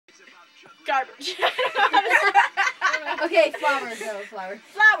garbage. Okay, flower, go, flower.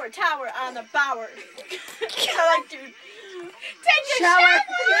 Flower tower on the bower. I like to take a Shower. shower.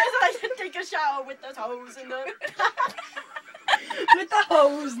 Yes, I like to take a shower with the hose in the. With the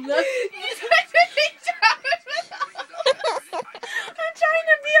hose. No. I'm trying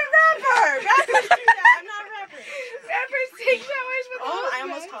to be a rapper. Rappers do that. I'm not a rapper. Rappers take showers with Oh, hose. I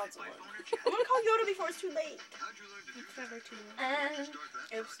almost called someone. I'm gonna call Yoda before it's too late. It's never too late.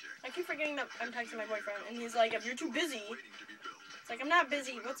 Oops. I keep forgetting that I'm texting my boyfriend, and he's like, if you're too busy. It's like, I'm not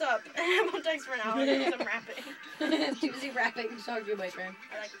busy. What's up? And I won't text for an hour because I'm rapping. Too busy rapping. Talk to your boyfriend.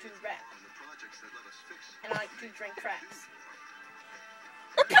 I like to rap. And I like to drink cracks.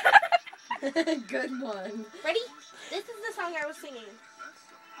 Good one. Ready? This is the song I was singing.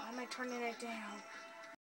 Why am I turning it down?